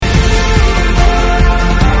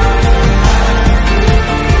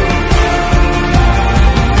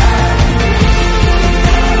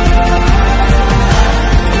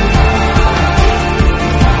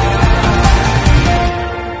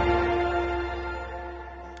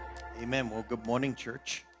Amen. Well, good morning,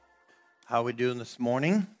 church. How are we doing this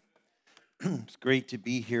morning? It's great to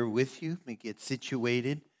be here with you. Let me get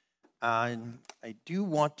situated. I do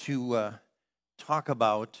want to talk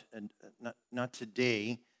about, and not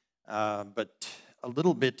today, but a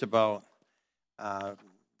little bit about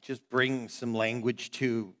just bring some language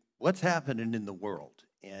to what's happening in the world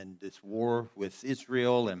and this war with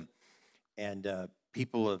Israel. And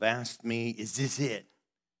people have asked me, is this it?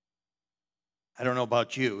 I don't know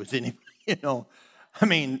about you. Is any, the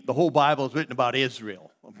whole Bible is written about Israel,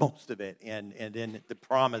 most of it, and then the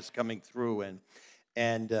promise coming through,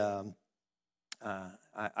 and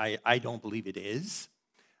I don't believe it is.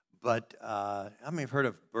 But how many have heard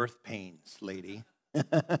of birth pains, lady?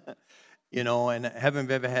 And haven't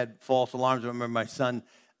ever had false alarms. I remember my son,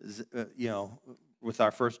 with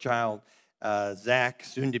our first child, Zach,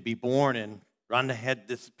 soon to be born, and Rhonda had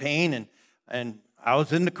this pain, and I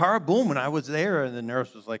was in the car, boom, and I was there, and the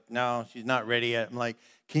nurse was like, no, she's not ready yet. I'm like,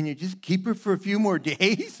 can you just keep her for a few more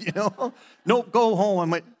days, Nope, go home.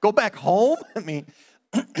 I'm like, go back home?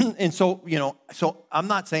 And so, so I'm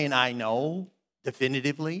not saying I know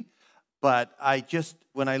definitively, but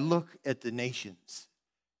when I look at the nations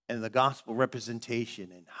and the gospel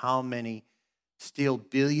representation and how many still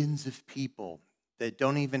billions of people that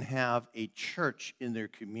don't even have a church in their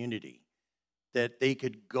community that they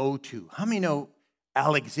could go to. How many know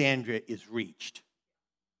Alexandria is reached?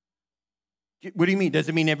 What do you mean? Does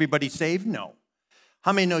it mean everybody's saved? No.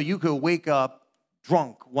 How many know you could wake up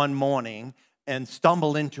drunk one morning and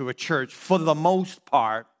stumble into a church, for the most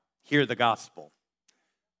part, hear the gospel?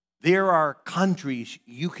 There are countries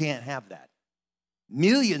you can't have that.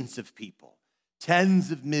 Millions of people, tens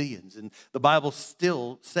of millions. And the Bible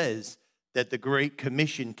still says that the Great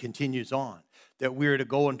Commission continues on, that we're to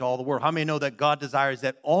go into all the world. How many know that God desires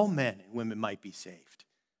that all men and women might be saved?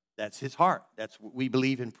 That's his heart. That's what we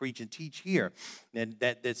believe and preach and teach here. And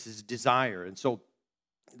that's his desire. And so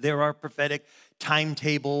there are prophetic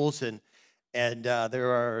timetables, and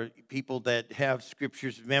there are people that have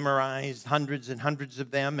scriptures memorized, hundreds and hundreds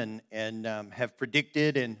of them, and have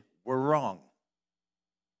predicted and were wrong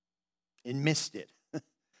and missed it.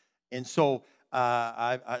 And so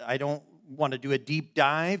I don't want to do a deep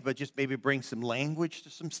dive, but just maybe bring some language to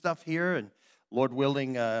some stuff here, and Lord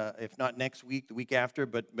willing, if not next week, the week after,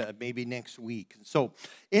 but maybe next week. So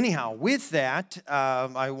anyhow, with that,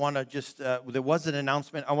 I want to just, there was an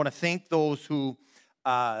announcement. I want to thank those who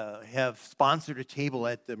have sponsored a table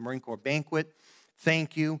at the Marine Corps banquet.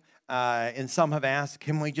 Thank you. And some have asked,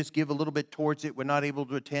 can we just give a little bit towards it? We're not able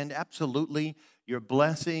to attend. Absolutely. Your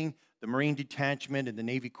blessing, the Marine Detachment and the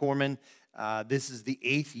Navy Corpsmen. This is the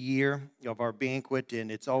 8th year of our banquet, and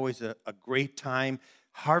it's always a great time.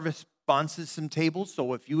 Harvest sponsors some tables,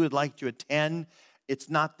 so if you would like to attend, it's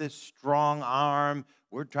not this strong arm.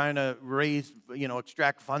 We're trying to raise,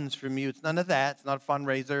 extract funds from you. It's none of that. It's not a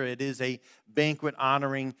fundraiser. It is a banquet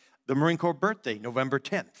honoring the Marine Corps birthday, November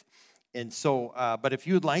 10th. And so, but if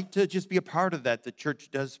you would like to just be a part of that, the church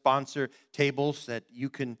does sponsor tables that you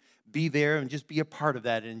can be there and just be a part of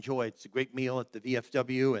that and enjoy. It's a great meal at the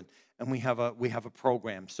VFW, and we have a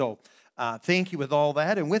program. So thank you with all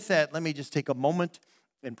that. And with that, let me just take a moment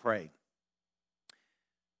and pray.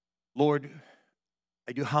 Lord,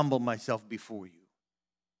 I do humble myself before you.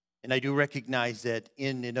 And I do recognize that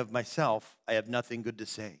in and of myself, I have nothing good to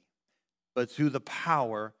say. But through the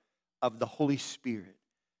power of the Holy Spirit,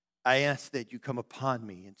 I ask that you come upon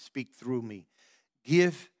me and speak through me.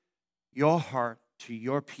 Give your heart to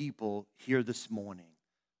your people here this morning.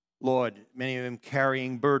 Lord, many of them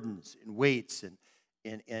carrying burdens and weights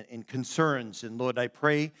and concerns. And Lord, I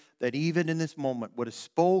pray that even in this moment, what is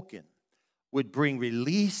spoken would bring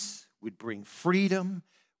release, would bring freedom,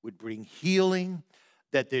 would bring healing,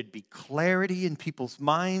 that there'd be clarity in people's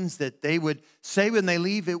minds, that they would say when they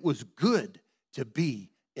leave, it was good to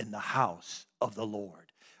be in the house of the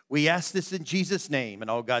Lord. We ask this in Jesus' name,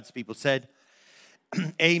 and all God's people said,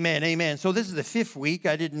 amen, amen. So this is the 5th week.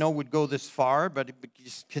 I didn't know we'd go this far, but it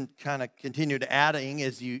just can kind of continue to adding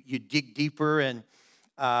as you dig deeper. And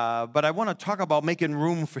but I want to talk about making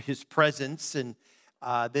room for his presence, and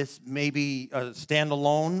this may be a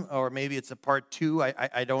standalone, or maybe it's a part 2.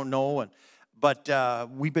 I don't know. But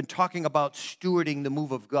we've been talking about stewarding the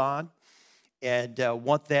move of God, and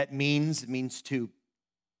what that means. It means to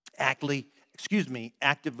actively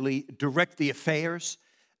direct the affairs,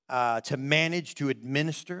 to manage, to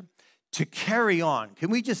administer, to carry on.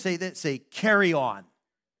 Can we just say that? Say, carry on.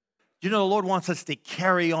 The Lord wants us to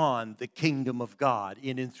carry on the kingdom of God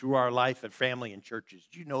in and through our life and family and churches.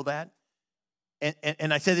 Do you know that?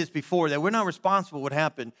 And I said this before, that we're not responsible for what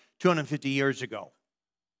happened 250 years ago.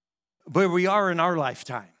 But we are in our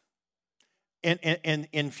lifetime. and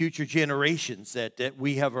in future generations that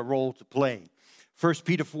we have a role to play. 1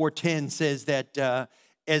 Peter 4:10 says that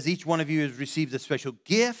as each one of you has received a special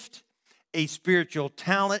gift, a spiritual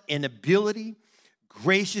talent and ability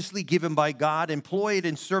graciously given by God, employ it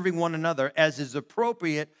in serving one another as is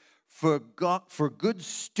appropriate for good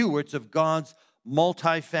stewards of God's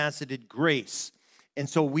multifaceted grace. And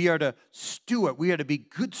so we are to steward. We are to be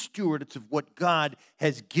good stewards of what God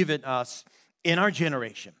has given us in our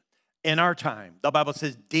generation, in our time. The Bible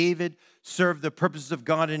says David served the purposes of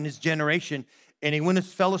God in his generation, and he went and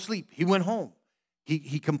fell asleep. He went home.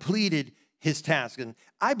 He completed his task. And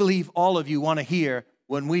I believe all of you want to hear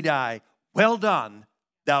when we die, well done,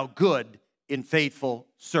 thou good and faithful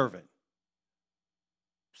servant.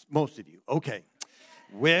 Most of you. Okay.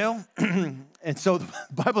 Well, and so the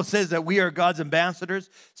Bible says that we are God's ambassadors,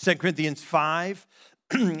 2 Corinthians 5.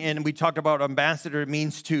 And we talked about ambassador. It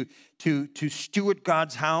means to steward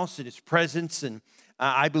God's house and his presence. And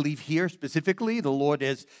I believe here specifically, the Lord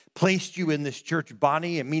has placed you in this church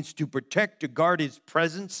body. It means to protect, to guard his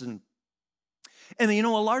presence. And you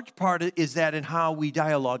know, a large part is that in how we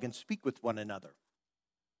dialogue and speak with one another.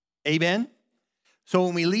 Amen? So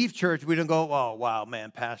when we leave church, we don't go, oh, wow,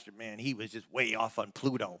 man, pastor, man, he was just way off on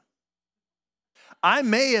Pluto. I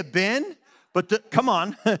may have been, but come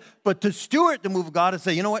on, but to steward the move of God and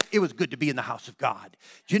say, you know what, it was good to be in the house of God.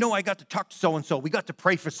 Do you know I got to talk to so-and-so? We got to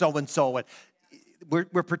pray for so-and-so. And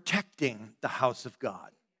we're protecting the house of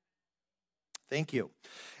God. Thank you.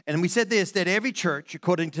 And we said this, that every church,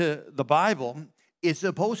 according to the Bible, is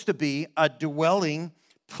supposed to be a dwelling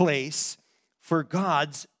place for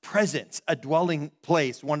God's presence, a dwelling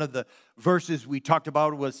place. One of the verses we talked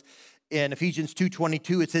about was in Ephesians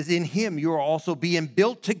 2:22. It says, in him you are also being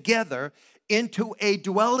built together into a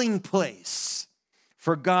dwelling place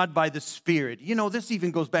for God by the Spirit. You know, this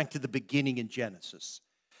even goes back to the beginning in Genesis.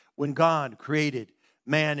 When God created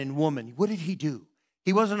man and woman, what did he do?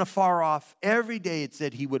 He wasn't afar off. Every day it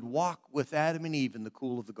said he would walk with Adam and Eve in the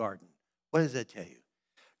cool of the garden. What does that tell you?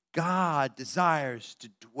 God desires to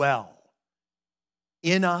dwell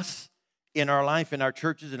in us, in our life, in our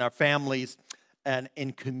churches, in our families, and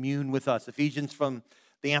in commune with us. Ephesians from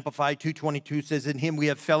the Amplified 2:22 says, in him we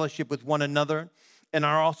have fellowship with one another and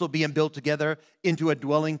are also being built together into a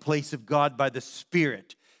dwelling place of God by the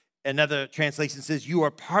Spirit. Another translation says, you are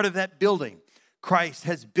part of that building Christ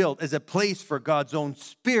has built as a place for God's own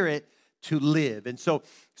Spirit to live. And so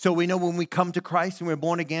we know when we come to Christ and we're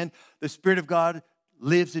born again, the Spirit of God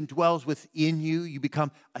lives and dwells within you. You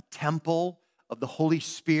become a temple of the Holy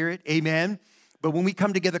Spirit. Amen. But when we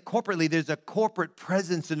come together corporately, there's a corporate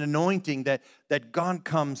presence and anointing that God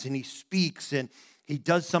comes and he speaks and he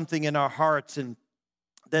does something in our hearts, and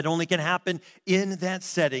that only can happen in that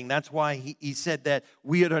setting. That's why he said that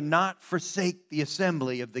we are to not forsake the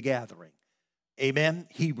assembly of the gathering. Amen.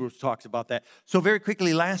 Hebrews talks about that. So very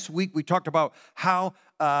quickly, last week we talked about how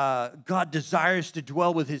God desires to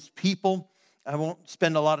dwell with his people. I won't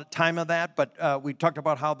spend a lot of time on that, but we talked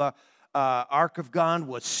about how the Ark of God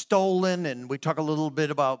was stolen, and we talked a little bit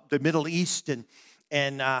about the Middle East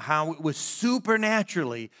and how it was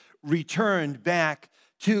supernaturally returned back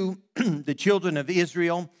to the children of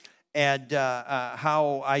Israel, and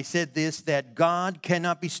how I said this, that God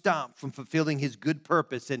cannot be stopped from fulfilling his good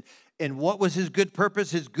purpose. And what was his good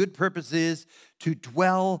purpose? His good purpose is to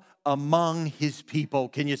dwell among his people.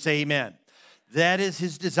 Can you say amen? That is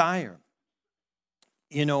his desire.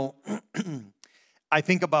 You know, I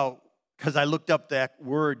think about, because I looked up that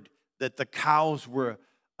word that the cows were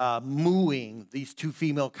mooing, these two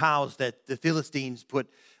female cows that the Philistines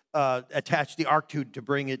attached the ark to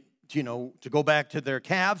bring it, you know, to go back to their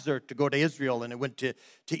calves or to go to Israel. And it went to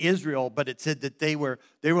Israel, but it said that they were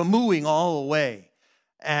mooing all the way.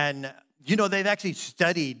 And, you know, they've actually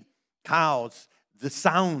studied cows, the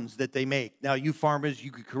sounds that they make. Now, you farmers,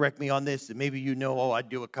 you could correct me on this, and maybe you know, I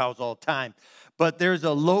deal with cows all the time. But there's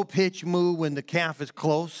a low-pitch moo when the calf is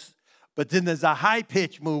close, but then there's a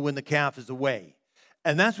high-pitch moo when the calf is away.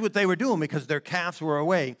 And that's what they were doing because their calves were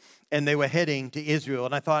away, and they were heading to Israel.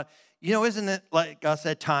 And I thought, you know, isn't it like us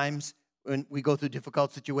at times when we go through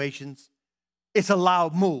difficult situations? It's a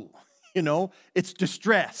loud moo, you know. It's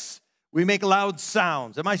distress. We make loud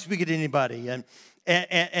sounds. Am I speaking to anybody?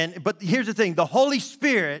 But here's the thing. The Holy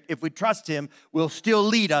Spirit, if we trust him, will still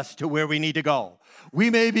lead us to where we need to go. We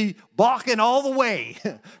may be balking all the way,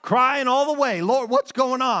 crying all the way. Lord, what's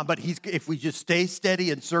going on? But if we just stay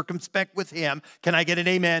steady and circumspect with him, can I get an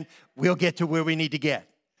amen? We'll get to where we need to get,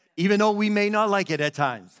 even though we may not like it at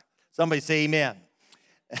times. Somebody say amen.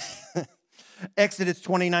 Exodus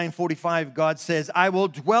 29:45, God says, I will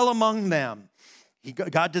dwell among them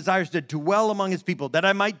God desires to dwell among his people, that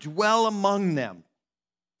I might dwell among them.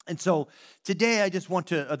 And so today I just want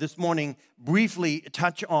to, this morning, briefly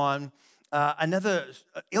touch on another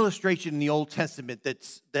illustration in the Old Testament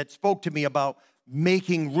that spoke to me about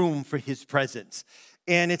making room for his presence.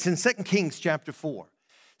 And it's in 2 Kings chapter 4.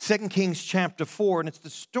 2 Kings chapter 4, and it's the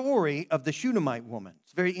story of the Shunammite woman.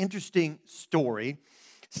 It's a very interesting story.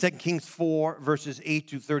 2 Kings 4, verses 8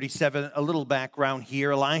 to 37, a little background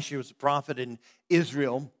here. Elisha was a prophet in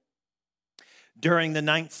Israel during the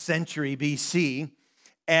 9th century BC,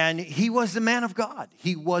 and he was the man of God.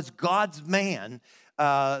 He was God's man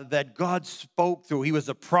that God spoke through. He was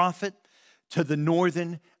a prophet to the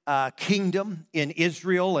northern kingdom in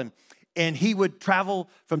Israel, and he would travel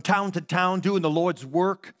from town to town doing the Lord's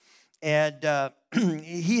work, and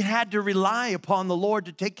he had to rely upon the Lord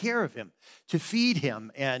to take care of him, to feed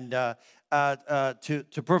him, and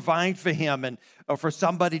to provide for him, and for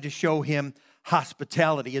somebody to show him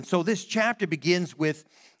hospitality. And so this chapter begins with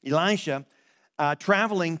Elisha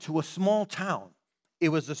traveling to a small town. It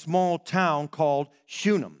was a small town called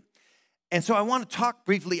Shunem. And so I want to talk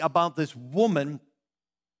briefly about this woman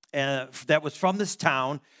that was from this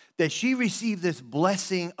town, that she received this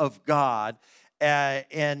blessing of God,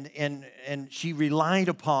 and she relied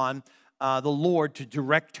upon the Lord to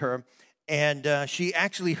direct her. And she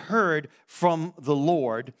actually heard from the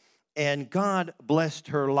Lord, and God blessed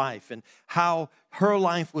her life, and how her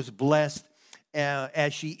life was blessed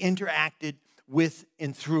as she interacted with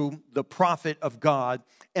and through the prophet of God,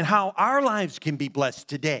 and how our lives can be blessed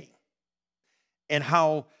today, and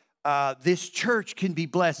how this church can be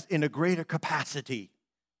blessed in a greater capacity,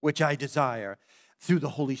 which I desire, through the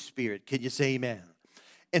Holy Spirit. Can you say amen?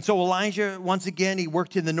 And so Elijah, once again, he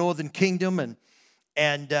worked in the northern kingdom,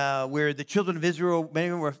 and where the children of Israel, many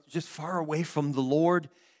of them were just far away from the Lord.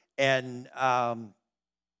 And I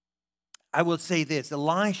will say this,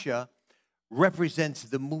 Elisha represents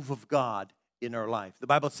the move of God in our life. The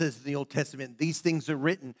Bible says in the Old Testament, these things are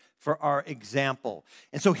written for our example.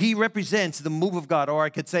 And so he represents the move of God, or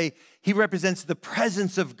I could say he represents the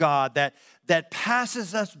presence of God that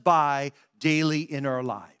passes us by daily in our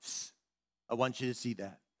lives. I want you to see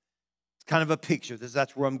that. It's kind of a picture.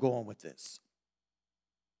 That's where I'm going with this.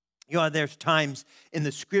 You know, there's times in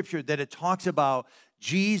the scripture that it talks about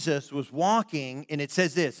Jesus was walking, and it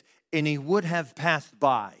says this, and he would have passed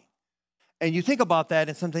by. And you think about that,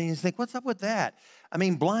 and sometimes you think, what's up with that? I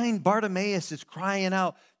mean, blind Bartimaeus is crying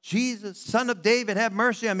out, Jesus, Son of David, have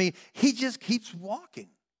mercy on me. He just keeps walking.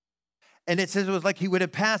 And it says it was like he would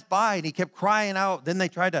have passed by, and he kept crying out. Then they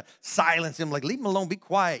tried to silence him, like, leave him alone, be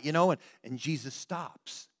quiet, you know, and Jesus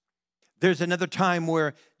stops. There's another time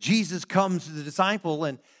where Jesus comes to the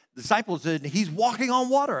disciples, and he's walking on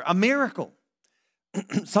water, a miracle,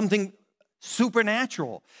 something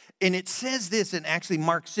supernatural. And it says this in actually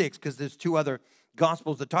Mark 6, because there's two other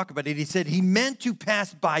gospels that talk about it. He said he meant to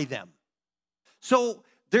pass by them. So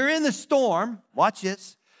they're in the storm. Watch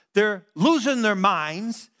this. They're losing their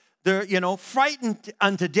minds. They're, frightened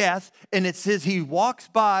unto death. And it says he walks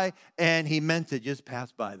by, and he meant to just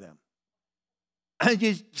pass by them.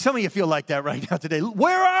 And some of you feel like that right now today.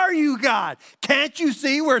 Where are you, God? Can't you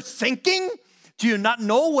see we're sinking? Do you not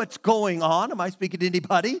know what's going on? Am I speaking to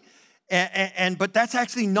anybody? But that's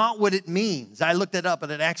actually not what it means. I looked it up,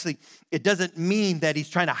 and it doesn't mean that he's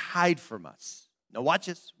trying to hide from us. Now watch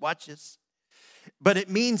this. But it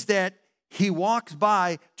means that he walks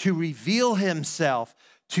by to reveal himself,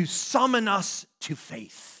 to summon us to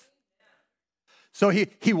faith. So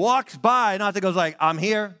he walks by, not that goes like, I'm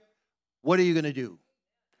here. What are you going to do?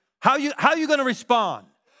 How are you going to respond?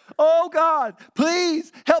 Oh, God,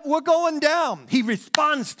 please help. We're going down. He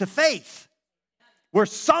responds to faith. We're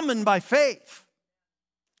summoned by faith.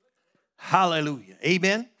 Hallelujah.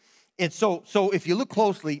 Amen. And so if you look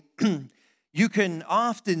closely, you can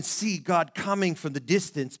often see God coming from the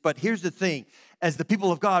distance. But here's the thing. As the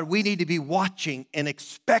people of God, we need to be watching and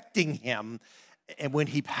expecting him, and when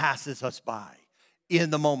he passes us by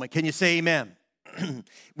in the moment. Can you say amen?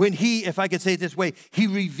 When if I could say it this way, he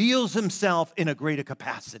reveals himself in a greater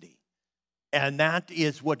capacity. And that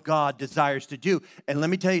is what God desires to do. And let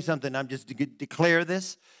me tell you something. I'm just declare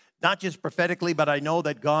this, not just prophetically, but I know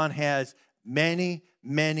that God has many,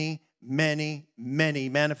 many, many, many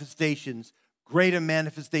manifestations, greater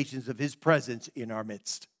manifestations of his presence in our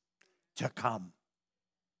midst to come.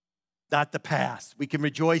 Not the past. We can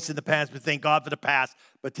rejoice in the past, but thank God for the past.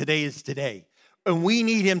 But today is today. And we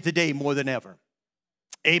need him today more than ever.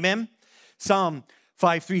 Amen. Psalm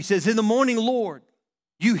 5:3 says, in the morning, Lord,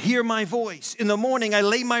 you hear my voice. In the morning, I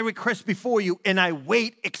lay my request before you, and I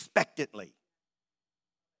wait expectantly.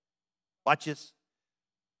 Watch this.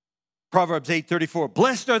 Proverbs 8:34,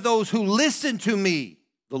 blessed are those who listen to me,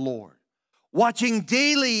 the Lord, watching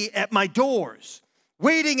daily at my doors,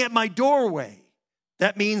 waiting at my doorway.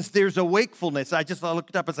 That means there's a wakefulness. I looked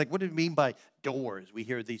it up. It's like, what do you mean by doors? We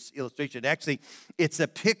hear these illustrations. Actually, it's a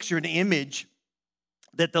picture, an image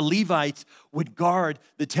that the Levites would guard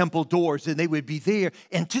the temple doors, and they would be there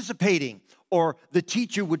anticipating, or the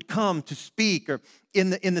teacher would come to speak, or in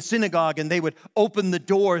the synagogue, and they would open the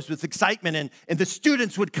doors with excitement, and the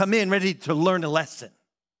students would come in ready to learn a lesson.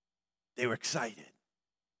 They were excited.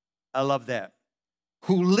 I love that.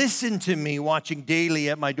 Who listen to me, watching daily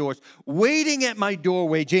at my doors, waiting at my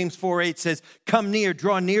doorway. James 4:8 says, come near,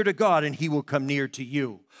 draw near to God, and he will come near to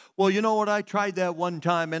you. Well, you know what? I tried that one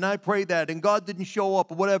time, and I prayed that, and God didn't show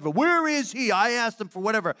up, or whatever. Where is he? I asked him for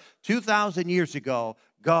whatever. 2,000 years ago,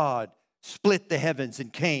 God split the heavens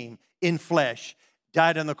and came in flesh,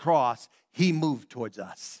 died on the cross. He moved towards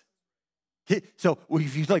us. So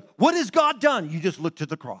if you're like, what has God done? You just look to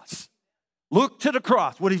the cross. Look to the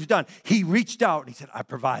cross, what he's done. He reached out and he said, I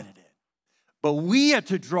provided it. But we are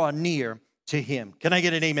to draw near to him. Can I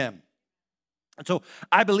get an amen? And so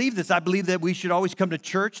I believe this. I believe that we should always come to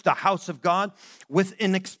church, the house of God, with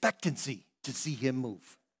an expectancy to see him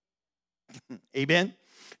move. Amen?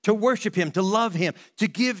 To worship him, to love him, to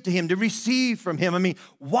give to him, to receive from him. I mean,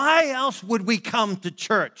 why else would we come to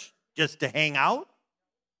church? Just to hang out?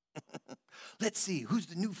 Let's see, who's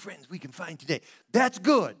the new friends we can find today? That's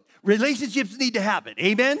good. Relationships need to happen.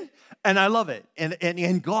 Amen? And I love it.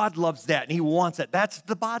 And God loves that. And he wants it. That's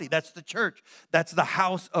the body. That's the church. That's the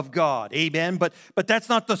house of God. Amen? But that's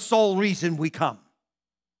not the sole reason we come.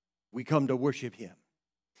 We come to worship him.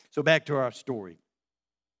 So back to our story.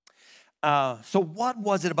 So what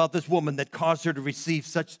was it about this woman that caused her to receive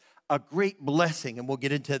such a great blessing? And we'll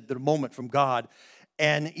get into the moment from God.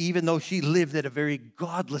 And even though she lived at a very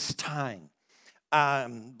godless time,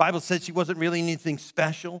 Bible says she wasn't really anything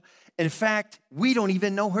special. In fact, we don't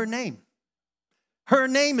even know her name. Her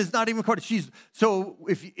name is not even recorded. So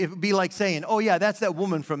if it would be like saying, oh yeah, that's that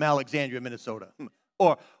woman from Alexandria, Minnesota.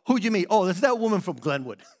 Or who'd you meet? Oh, that's that woman from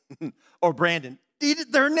Glenwood or Brandon.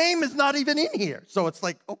 Their name is not even in here. So it's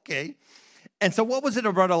like, okay. And so what was it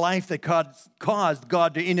about her life that caused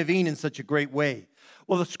God to intervene in such a great way?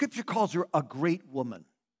 Well, the scripture calls her a great woman.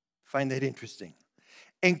 Find that interesting.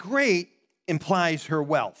 And great implies her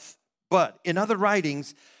wealth. But in other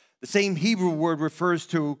writings, the same Hebrew word refers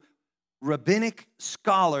to rabbinic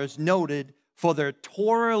scholars noted for their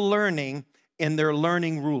Torah learning and their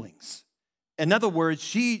learning rulings. In other words,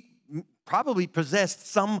 she probably possessed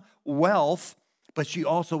some wealth, but she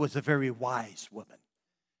also was a very wise woman.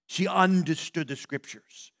 She understood the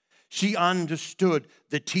scriptures. She understood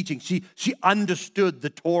the teaching. She understood the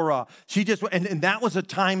Torah. And that was a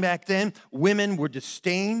time back then women were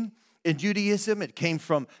disdained. In Judaism, it came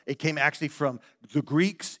actually from the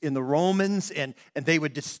Greeks and the Romans, and they were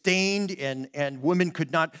disdained, and women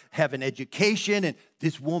could not have an education. And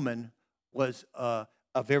this woman was a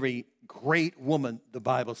very great woman, the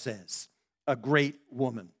Bible says, a great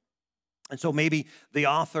woman. And so maybe the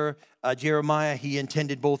author, Jeremiah, he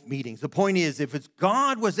intended both meetings. The point is, if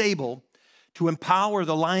God was able to empower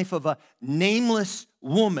the life of a nameless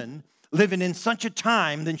woman living in such a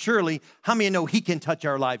time, then surely, how many know he can touch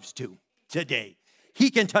our lives too today? He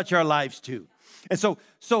can touch our lives too. And so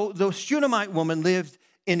the Shunammite woman lived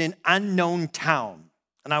in an unknown town.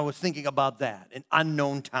 And I was thinking about that, an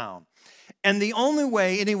unknown town. And the only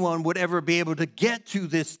way anyone would ever be able to get to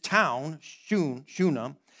this town,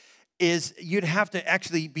 Shunem, is you'd have to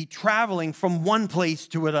actually be traveling from one place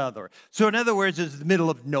to another. So in other words, it's the middle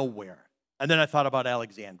of nowhere. And then I thought about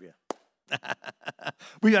Alexandria.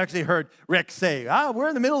 We actually heard Rick say, we're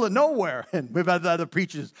in the middle of nowhere. And we've had other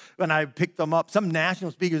preachers, when I picked them up, some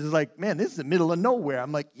national speakers is like, man, this is the middle of nowhere.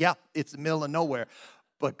 I'm like, yeah, it's the middle of nowhere,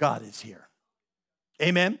 but God is here.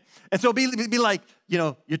 Amen? And so be like,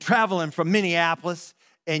 you're traveling from Minneapolis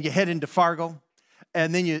and you head into Fargo.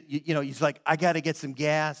 And then he's like, I got to get some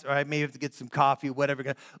gas, or I may have to get some coffee,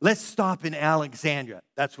 whatever. Let's stop in Alexandria.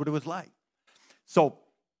 That's what it was like. So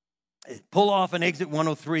pull off on exit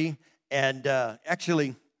 103. And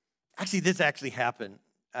actually, this actually happened.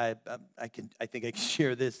 I think I can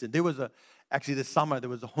share this. And there was this summer, there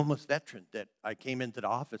was a homeless veteran that I came into the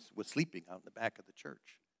office, was sleeping out in the back of the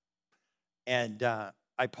church. And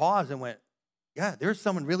I paused and went, yeah, there's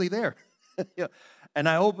someone really there. And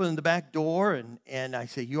I opened the back door and I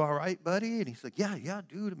said, you all right, buddy? And he's like, yeah,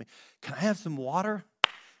 dude. I mean, can I have some water?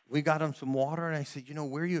 We got him some water. And I said,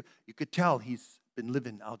 where you could tell he's been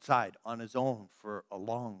living outside on his own for a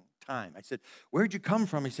long time. I said, where'd you come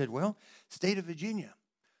from? He said, well, state of Virginia.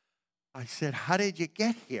 I said, how did you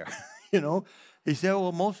get here? He said,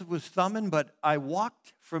 well, most of it was thumbing, but I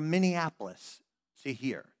walked from Minneapolis to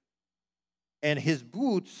here. And his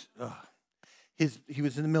boots, he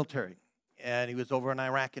was in the military, and he was over in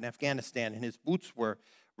Iraq and Afghanistan, and his boots were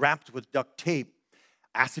wrapped with duct tape.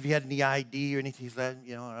 I asked if he had any ID or anything. He said,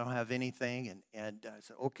 I don't have anything. And I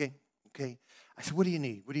said, okay. I said, what do you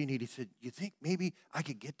need? What do you need? He said, you think maybe I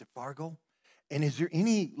could get to Fargo? And is there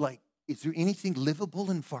anything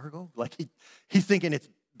livable in Fargo? Like he's thinking it's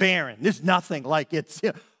barren. There's nothing. Like it's,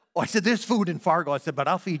 I said, there's food in Fargo. I said, but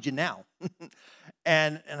I'll feed you now.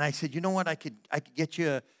 and I said, you know what? I could get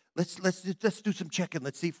you. Let's do some checking.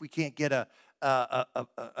 Let's see if we can't get a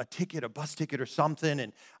ticket, a bus ticket or something.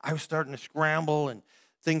 And I was starting to scramble, and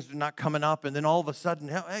things were not coming up. And then all of a sudden,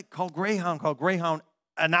 hey, call Greyhound.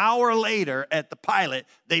 An hour later at the Pilot,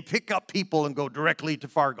 they pick up people and go directly to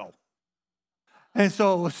Fargo. And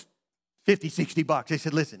so it was $50, $60. They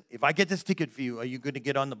said, listen, if I get this ticket for you, are you going to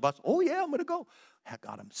get on the bus? Oh, yeah, I'm going to go. I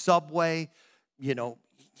got him Subway. He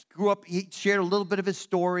grew up, he shared a little bit of his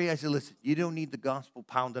story. I said, listen, you don't need the gospel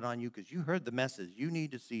pounded on you because you heard the message. You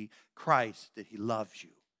need to see Christ, that he loves you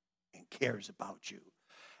and cares about you.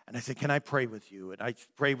 And I said, can I pray with you? And I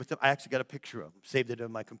prayed with him. I actually got a picture of him, saved it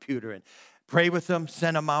on my computer, and prayed with him,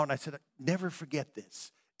 sent him out. And I said, never forget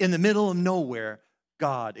this. In the middle of nowhere,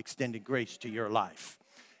 God extended grace to your life.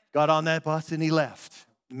 Got on that bus and he left.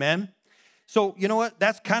 Amen? So, you know what?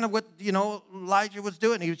 That's kind of what, Elijah was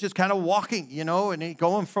doing. He was just kind of walking, and he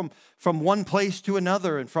going from one place to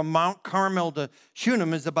another. And from Mount Carmel to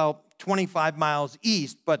Shunem is about 25 miles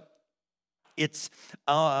east, but it's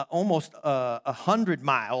almost 100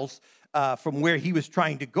 miles from where he was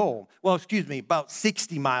trying to go. Well, about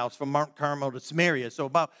 60 miles from Mount Carmel to Samaria. So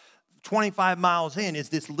about 25 miles in is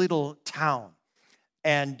this little town.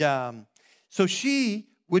 And so she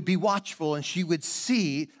would be watchful, and she would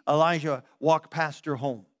see Elijah walk past her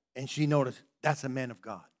home. And she noticed, that's a man of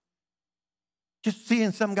God. Just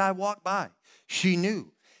seeing some guy walk by, she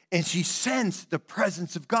knew. And she sensed the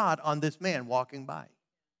presence of God on this man walking by.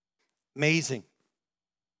 Amazing.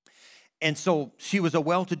 And so she was a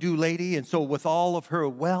well-to-do lady, and so with all of her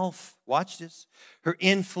wealth, watch this, her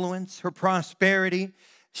influence, her prosperity,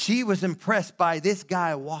 she was impressed by this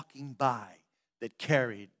guy walking by that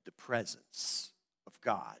carried the presence of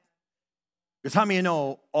God. Because how many of you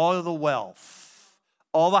know all of the wealth,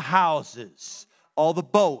 all the houses, all the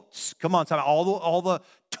boats, come on, all the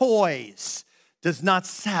toys does not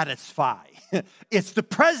satisfy. It's the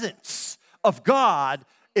presence of God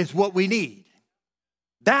is what we need.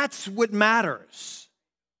 That's what matters,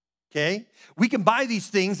 okay? We can buy these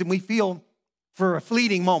things and we feel for a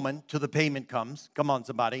fleeting moment till the payment comes. Come on,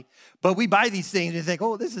 somebody. But we buy these things and think,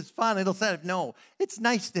 oh, this is fun. It'll satisfy. No, it's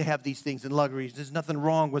nice to have these things and luxuries. There's nothing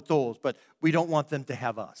wrong with those, but we don't want them to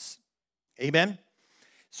have us. Amen?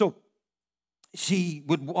 So he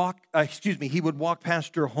would walk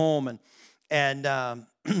past her home and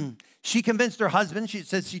she convinced her husband. She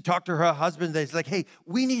says she talked to her husband. They're like, hey,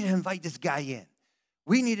 we need to invite this guy in.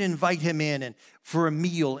 We need to invite him in and for a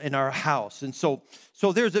meal in our house. And so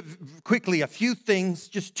there's quickly a few things,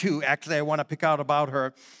 just two, actually, I want to pick out about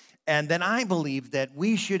her. And then I believe that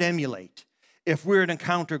we should emulate if we're to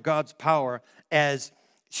encounter God's power as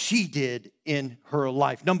she did in her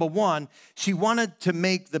life. Number one, she wanted to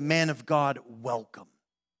make the man of God welcome.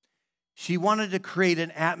 She wanted to create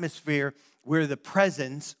an atmosphere where the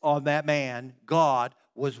presence of that man, God,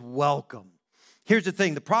 was welcome. Here's the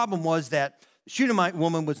thing. The problem was that the Shunammite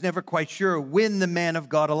woman was never quite sure when the man of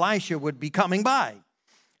God, Elisha, would be coming by.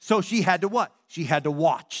 So she had to what? She had to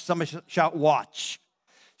watch. Somebody shout, watch.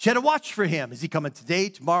 She had to watch for him. Is he coming today,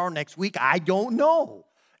 tomorrow, next week? I don't know.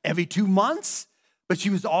 Every 2 months? But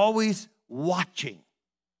she was always watching.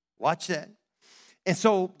 Watch that. And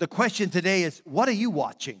so the question today is, what are you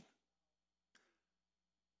watching?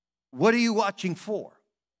 What are you watching for?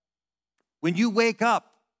 When you wake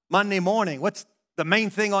up Monday morning, what's the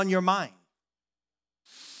main thing on your mind?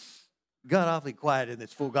 Got awfully quiet in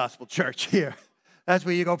this full gospel church here. That's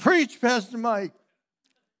where you go, preach, Pastor Mike.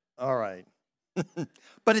 All right.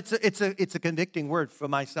 But it's a convicting word for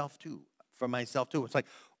myself too. It's like,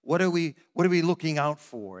 what are we looking out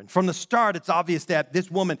for? And from the start, it's obvious that this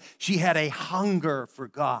woman, she had a hunger for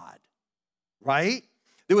God, right?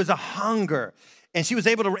 There was a hunger. And she was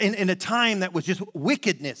able to, in a time that was just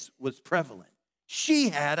wickedness was prevalent. She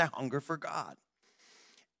had a hunger for God.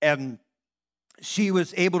 And she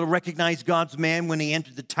was able to recognize God's man when he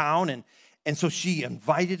entered the town. And so she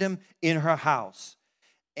invited him in her house.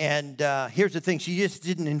 And here's the thing. She just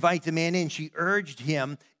didn't invite the man in. She urged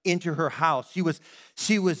him into her house.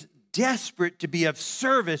 She was desperate to be of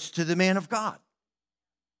service to the man of God.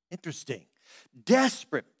 Interesting.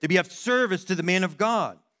 desperate to be of service to the man of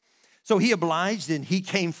God. So he obliged, and he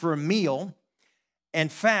came for a meal. In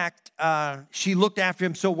fact, she looked after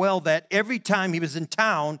him so well that every time he was in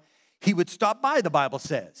town, he would stop by, the Bible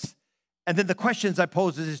says. And then the questions I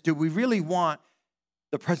pose is, do we really want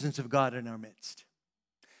the presence of God in our midst?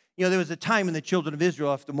 You know, there was a time in the children of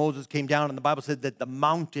Israel after Moses came down, and the Bible said that the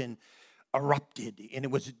mountain erupted, and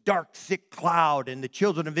it was a dark, thick cloud, and the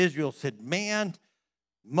children of Israel said, man,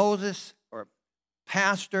 Moses or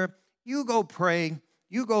pastor, you go pray,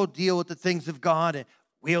 you go deal with the things of God, and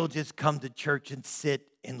we'll just come to church and sit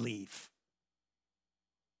and leave.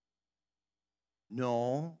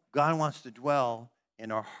 No, God wants to dwell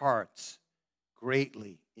in our hearts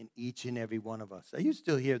greatly in each and every one of us. Are you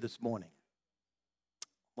still here this morning?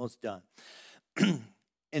 Almost done.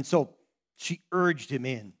 And so she urged him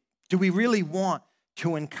in. Do we really want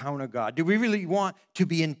to encounter God? Do we really want to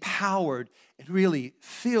be empowered and really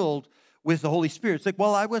filled with the Holy Spirit? It's like,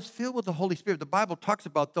 well, I was filled with the Holy Spirit. The Bible talks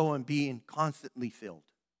about, though, and being constantly filled.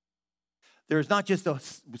 There's not just a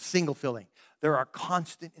single filling. There are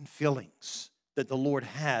constant fillings that the Lord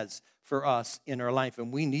has for us in our life,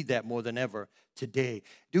 and we need that more than ever today.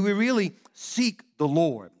 Do we really seek the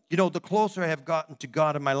Lord? You know, the closer I have gotten to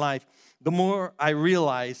God in my life, the more I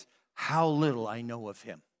realize how little I know of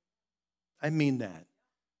him. I mean that.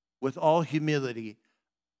 With all humility,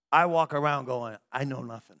 I walk around going, I know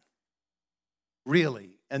nothing.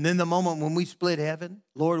 Really. And then the moment when we split heaven,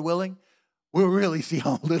 Lord willing, we'll really see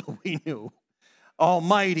how little we knew.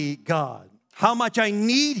 Almighty God. How much I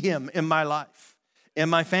need him in my life, in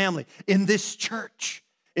my family, in this church,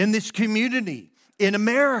 in this community, in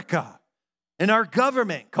America, in our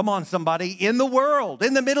government. Come on, somebody. In the world,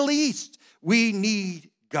 in the Middle East, we need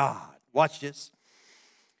God. Watch this.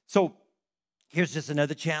 So here's just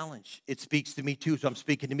another challenge. It speaks to me too, so I'm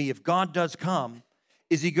speaking to me. If God does come,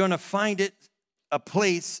 is he going to find it a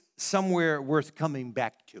place somewhere worth coming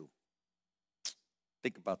back to?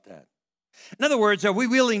 Think about that. In other words, are we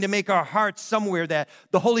willing to make our hearts somewhere that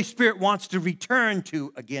the Holy Spirit wants to return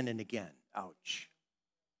to again and again? Ouch.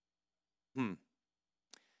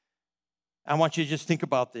 I want you to just think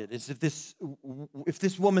about this. If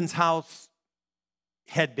this woman's house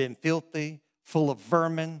had been filthy, full of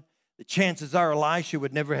vermin, the chances are Elisha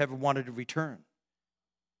would never have wanted to return.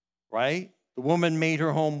 Right? The woman made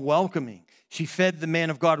her home welcoming. She fed the man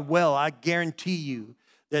of God well. I guarantee you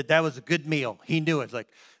that was a good meal. He knew it. It's like,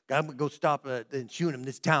 I'm going to go stop and shoot him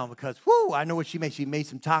this town because, I know what she made. She made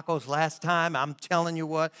some tacos last time. I'm telling you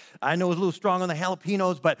what. I know it was a little strong on the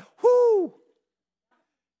jalapenos, but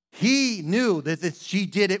he knew that she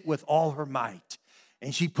did it with all her might.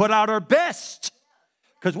 And she put out her best.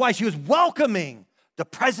 Because why? She was welcoming the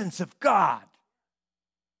presence of God.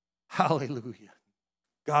 Hallelujah.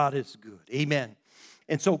 God is good. Amen.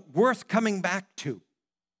 And so worth coming back to.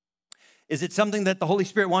 Is it something that the Holy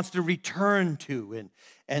Spirit wants to return to?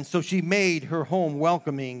 And so she made her home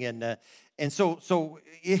welcoming. And so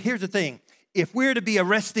here's the thing. If we're to be a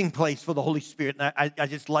resting place for the Holy Spirit, and I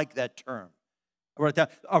just like that term. I wrote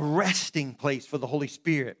that, a resting place for the Holy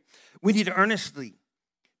Spirit. We need to earnestly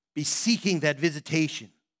be seeking that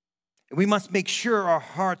visitation. And we must make sure our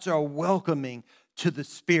hearts are welcoming to the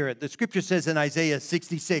Spirit. The scripture says in Isaiah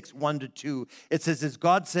 66, 1-2, it says, as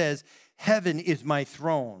God says, heaven is my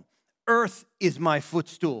throne. Earth is my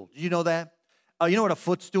footstool. Did you know that? You know what a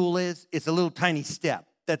footstool is? It's a little tiny step.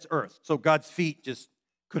 That's earth. So God's feet just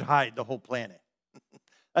could hide the whole planet.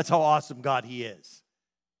 That's how awesome God he is.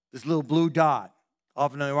 This little blue dot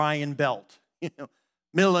off an Orion belt,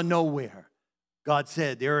 middle of nowhere. God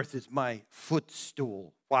said, the earth is my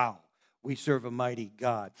footstool. Wow, we serve a mighty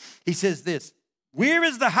God. He says this, where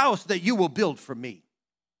is the house that you will build for me?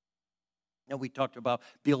 Now, we talked about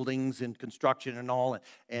buildings and construction and all,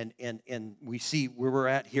 and we see where we're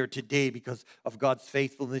at here today because of God's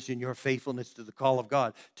faithfulness and your faithfulness to the call of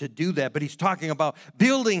God to do that. But he's talking about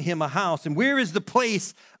building him a house. And where is the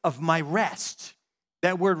place of my rest?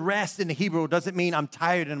 That word rest in the Hebrew doesn't mean I'm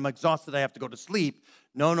tired and I'm exhausted, I have to go to sleep.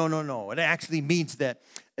 No. It actually means that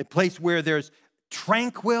a place where there's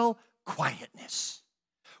tranquil quietness,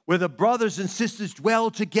 where the brothers and sisters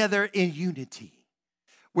dwell together in unity.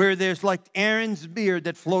 Where there's like Aaron's beard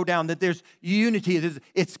that flow down, that there's unity,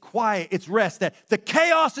 it's quiet, it's rest, that the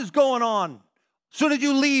chaos is going on. As soon as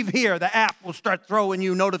you leave here, the app will start throwing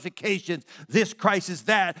you notifications. This crisis,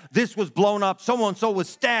 that, this was blown up, so-and-so was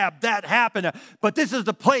stabbed, that happened. But this is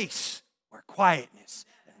the place where quietness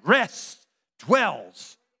and rest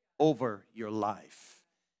dwells over your life.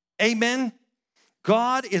 Amen?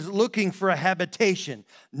 God is looking for a habitation,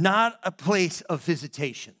 not a place of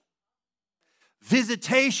visitation.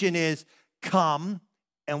 Visitation is come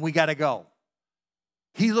and we got to go.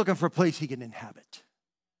 He's looking for a place he can inhabit.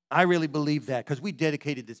 I really believe that because we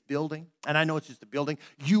dedicated this building, and I know it's just a building.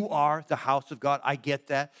 You are the house of God. I get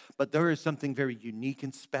that, but there is something very unique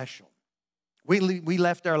and special. We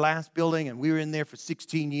left our last building, and we were in there for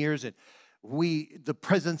 16 years, and the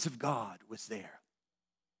presence of God was there.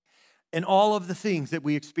 And all of the things that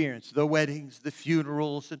we experienced, the weddings, the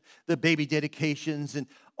funerals, and the baby dedications, and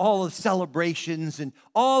all the celebrations, and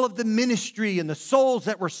all of the ministry, and the souls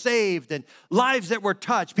that were saved, and lives that were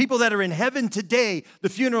touched, people that are in heaven today, the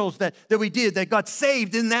funerals that we did, that got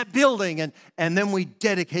saved in that building, and then we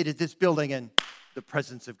dedicated this building, and the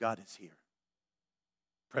presence of God is here.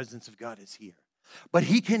 The presence of God is here. But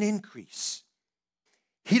he can increase.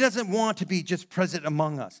 He doesn't want to be just present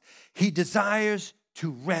among us. He desires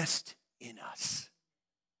to rest in us.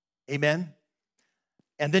 Amen?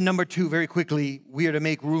 And then number 2, very quickly, we are to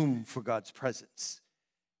make room for God's presence.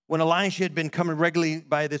 When Elisha had been coming regularly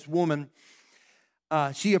by this woman,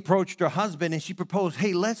 she approached her husband and she proposed,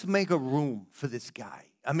 hey, let's make a room for this guy.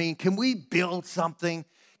 I mean, can we build something?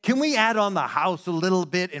 Can we add on the house a little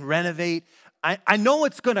bit and renovate? I know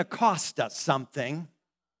it's going to cost us something.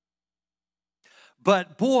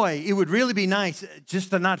 But boy, it would really be nice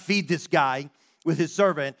just to not feed this guy with his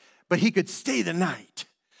servant, but he could stay the night.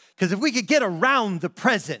 Because if we could get around the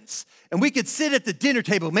presence and we could sit at the dinner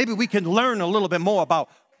table, maybe we can learn a little bit more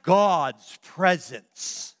about God's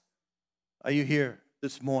presence. Are you here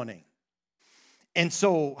this morning? And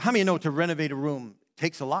so, how many know to renovate a room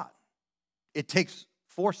takes a lot? It takes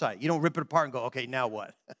foresight. You don't rip it apart and go, okay, now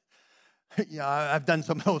what? Yeah, I've done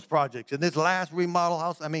some of those projects. In this last remodel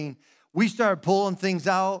house, I mean, we started pulling things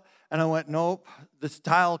out, and I went, nope, this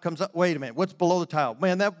tile comes up. Wait a minute, what's below the tile?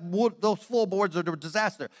 Man, that wood, those floorboards are a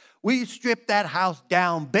disaster. We stripped that house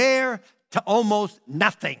down bare to almost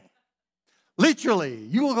nothing. Literally,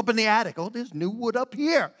 you look up in the attic, oh, there's new wood up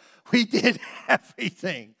here. We did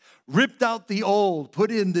everything. Ripped out the old,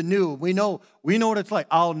 put in the new. We know what it's like.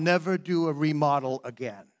 I'll never do a remodel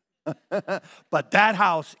again. But that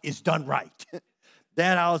house is done right.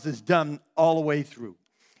 That house is done all the way through.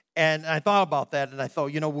 And I thought about that, and I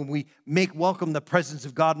thought, when we make welcome the presence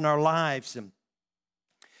of God in our lives, and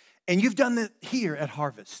you've done that here at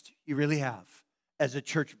Harvest, you really have, as a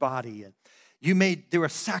church body. And there are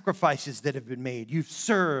sacrifices that have been made. You've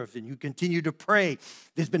served, and you continue to pray.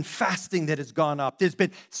 There's been fasting that has gone up. There's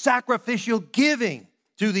been sacrificial giving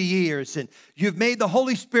through the years, and you've made the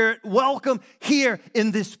Holy Spirit welcome here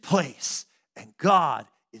in this place, and God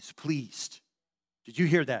is pleased. Did you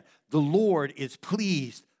hear that? The Lord is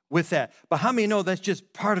pleased with that. But how many know that's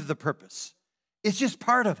just part of the purpose? It's just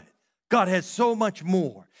part of it. God has so much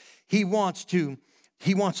more. He wants to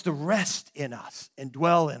rest in us and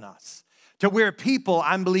dwell in us. To where people,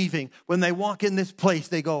 I'm believing, when they walk in this place,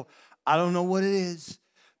 they go, I don't know what it is,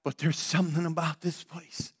 but there's something about this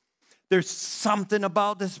place. There's something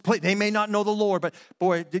about this place. They may not know the Lord, but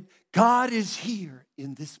boy, God is here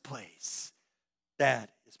in this place. That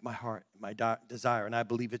is my heart, my desire, and I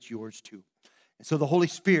believe it's yours too. And so the Holy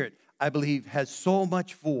Spirit, I believe, has so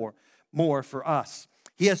much more for us.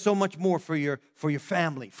 He has so much more for your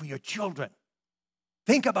family, for your children.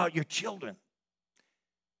 Think about your children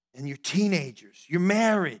and your teenagers, your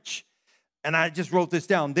marriage. And I just wrote this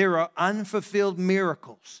down. There are unfulfilled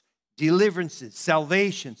miracles, deliverances,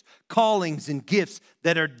 salvations, callings, and gifts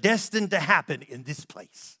that are destined to happen in this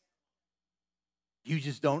place. You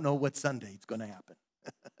just don't know what Sunday it's going to happen.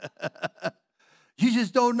 You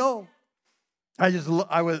just don't know.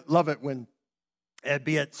 I would love it when I'd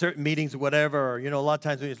be at certain meetings or whatever, or, a lot of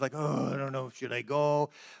times when it's like, oh, I don't know, should I go?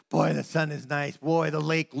 Boy, the sun is nice. Boy, the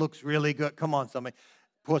lake looks really good. Come on, somebody.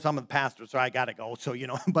 Of course, I'm a pastor, so I got to go. So,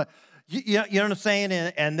 but you know what I'm saying?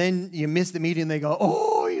 And then you miss the meeting, and they go,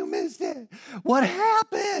 oh, you missed it. What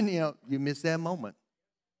happened? You missed that moment.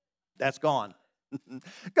 That's gone.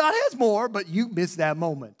 God has more, but you missed that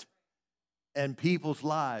moment. And people's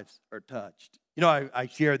lives are touched. I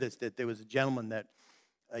share this, that there was a gentleman that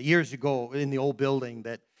years ago in the old building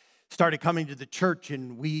that started coming to the church,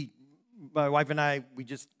 and my wife and I, we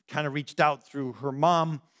just kind of reached out through her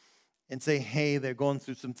mom and say, hey, they're going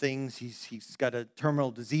through some things. He's got a terminal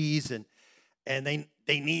disease, and they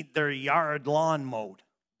need their yard lawn mowed.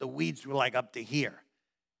 The weeds were like up to here.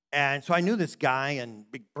 And so I knew this guy, and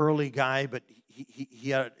big burly guy, but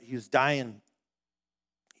he was dying.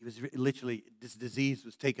 He was literally, this disease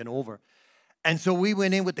was taking over. And so we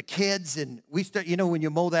went in with the kids, and we start, when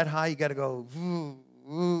you mow that high, you got to go, woo,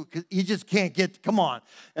 woo, 'cause you just can't come on.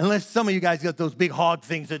 Unless some of you guys got those big hog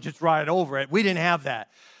things that just ride over it. We didn't have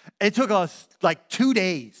that. It took us like 2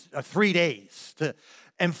 days or 3 days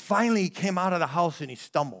and finally he came out of the house and he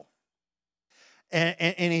stumbled.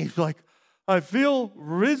 And he's like, I feel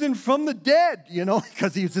risen from the dead,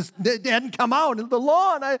 because he hadn't come out in the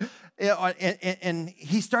lawn. And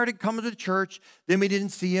he started coming to church. Then we didn't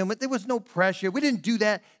see him. But there was no pressure. We didn't do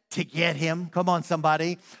that to get him. Come on,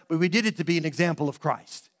 somebody. But we did it to be an example of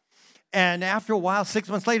Christ. And after a while, 6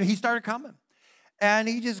 months later, he started coming. And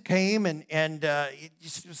he just came, and it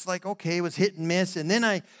just was like, okay, it was hit and miss. And then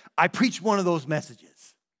I preached one of those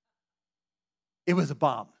messages. It was a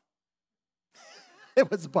bomb. It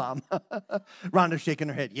was a bomb. Rhonda's shaking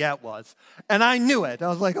her head. Yeah, it was. And I knew it. I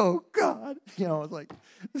was like, oh, God. I was like,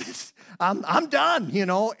 I'm done,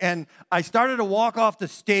 And I started to walk off the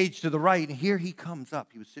stage to the right, and here he comes up.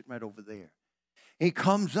 He was sitting right over there. He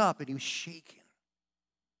comes up, and he was shaking.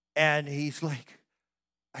 And he's like,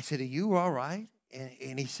 I said, are you all right?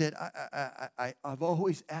 And he said, I've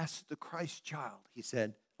always asked the Christ child. He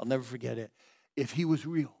said, I'll never forget it. If he was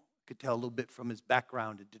real, I could tell a little bit from his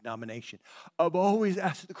background and denomination. I've always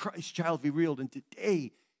asked the Christ child to be real. And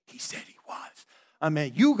today, he said he was. I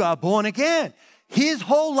mean, you got born again. His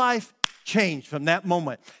whole life changed from that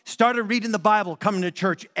moment. Started reading the Bible, coming to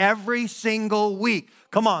church every single week.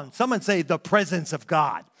 Come on, someone say the presence of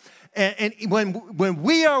God. And when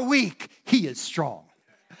we are weak, he is strong.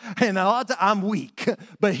 And I'm weak,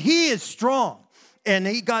 but he is strong. And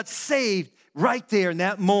he got saved right there in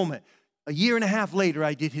that moment. A year and a half later,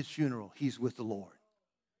 I did his funeral. He's with the Lord.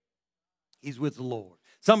 He's with the Lord.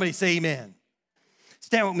 Somebody say amen.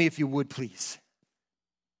 Stand with me if you would, please.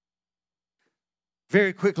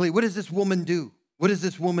 Very quickly, what does this woman do? What does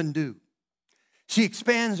this woman do? She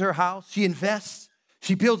expands her house. She invests.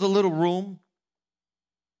 She builds a little room.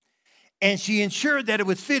 And she ensured that it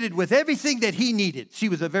was fitted with everything that he needed. She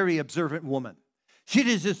was a very observant woman. She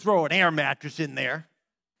didn't just throw an air mattress in there,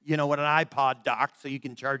 with an iPod dock so you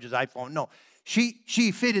can charge his iPhone. No,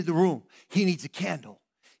 she fitted the room. He needs a candle.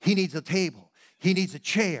 He needs a table. He needs a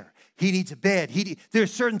chair. He needs a bed. There are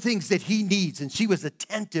certain things that he needs, and she was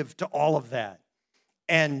attentive to all of that.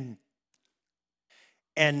 And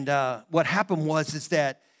what happened is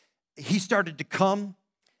that he started to come,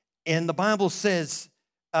 and the Bible says,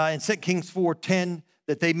 in 2 Kings 4:10,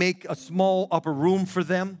 that they make a small upper room for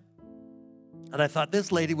them. And I thought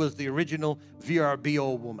this lady was the original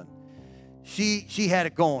VRBO woman. She had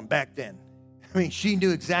it going back then. I mean, she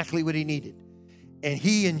knew exactly what he needed. And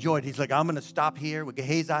he enjoyed it. He's like, I'm going to stop here with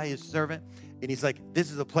Gehazi, his servant. And he's like, this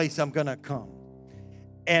is a place I'm going to come.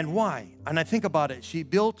 And why? And I think about it. She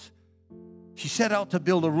set out to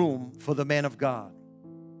build a room for the man of God.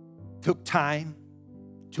 Took time,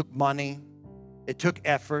 took money. It took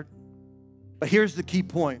effort. But here's the key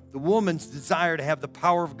point. The woman's desire to have the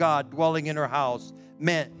power of God dwelling in her house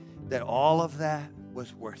meant that all of that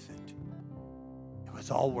was worth it. It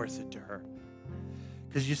was all worth it to her.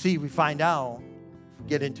 Because you see, we find out, we'll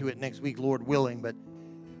get into it next week, Lord willing, but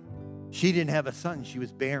she didn't have a son. She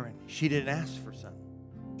was barren. She didn't ask for a son.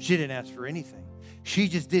 She didn't ask for anything. She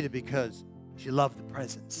just did it because she loved the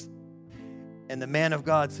presence. And the man of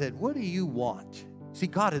God said, what do you want? See,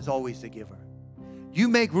 God is always the giver. You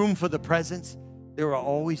make room for the presence, there are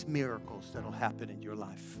always miracles that will happen in your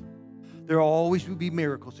life. There always will be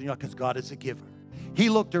miracles in your life because God is a giver. He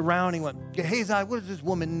looked around, he went, Gehazi, what does this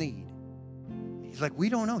woman need? He's like, we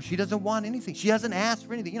don't know. She doesn't want anything. She hasn't asked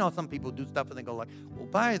for anything. Some people do stuff and they go like, well,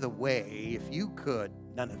 by the way, if you could,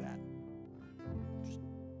 none of that.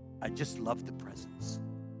 I just love the presence.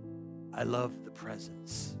 I love the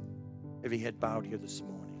presence. Every head bowed here this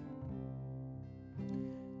morning.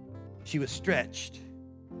 She was stretched.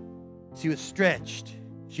 She was stretched.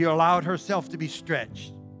 She allowed herself to be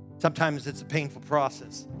stretched. Sometimes it's a painful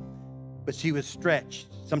process, but she was stretched.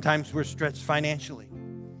 Sometimes we're stretched financially.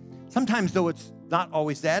 Sometimes, though, it's not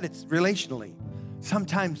always that. It's relationally.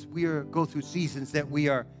 Sometimes we go through seasons that we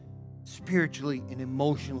are spiritually and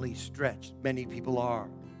emotionally stretched. Many people are.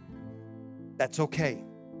 That's okay.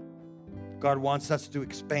 God wants us to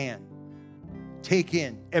expand. Take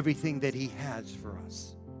in everything that he has for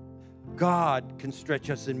us. God can stretch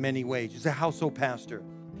us in many ways. As a household pastor,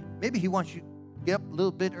 maybe he wants you to get up a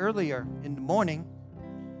little bit earlier in the morning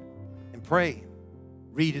and pray,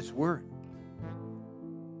 read his word.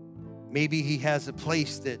 Maybe he has a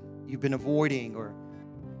place that you've been avoiding, or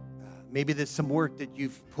maybe there's some work that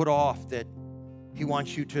you've put off that he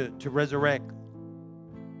wants you to resurrect.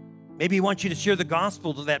 Maybe he wants you to share the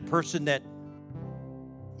gospel to that person that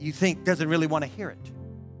you think doesn't really want to hear it.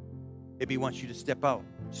 Maybe he wants you to step out,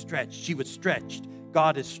 stretch. She was stretched.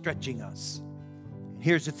 God is stretching us. And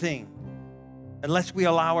here's the thing. Unless we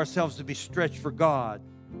allow ourselves to be stretched for God,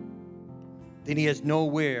 then he has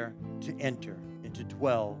nowhere to enter and to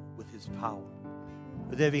dwell with his power.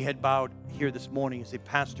 With every head bowed here this morning, you say,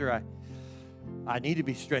 Pastor, I need to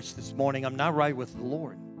be stretched this morning. I'm not right with the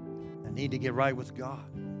Lord. I need to get right with God.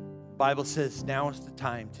 The Bible says now is the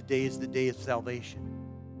time. Today is the day of salvation.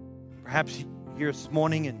 Perhaps you're here this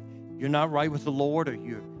morning and you're not right with the Lord, or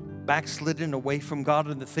you're backslidden away from God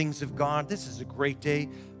and the things of God. This is a great day.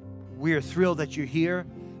 We are thrilled that you're here,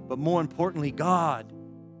 but more importantly, God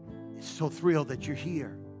is so thrilled that you're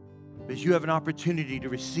here because you have an opportunity to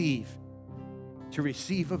receive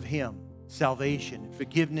of Him salvation,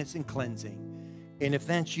 forgiveness, and cleansing. And if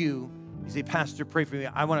that's you say, Pastor, pray for me.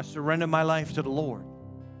 I want to surrender my life to the Lord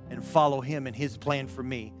and follow Him and His plan for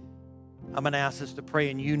me. I'm going to ask us to pray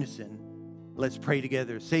in unison. Let's pray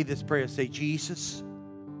together. Say this prayer. Say, Jesus,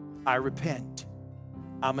 I repent.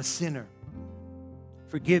 I'm a sinner.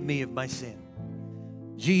 Forgive me of my sin.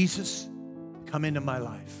 Jesus, come into my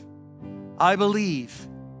life. I believe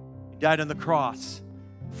You died on the cross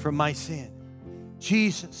for my sin.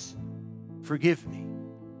 Jesus, forgive me.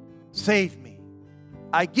 Save me.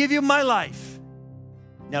 I give You my life.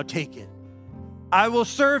 Now take it. I will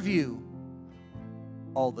serve You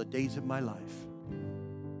all the days of my life.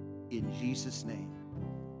 In Jesus' name,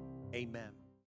 amen.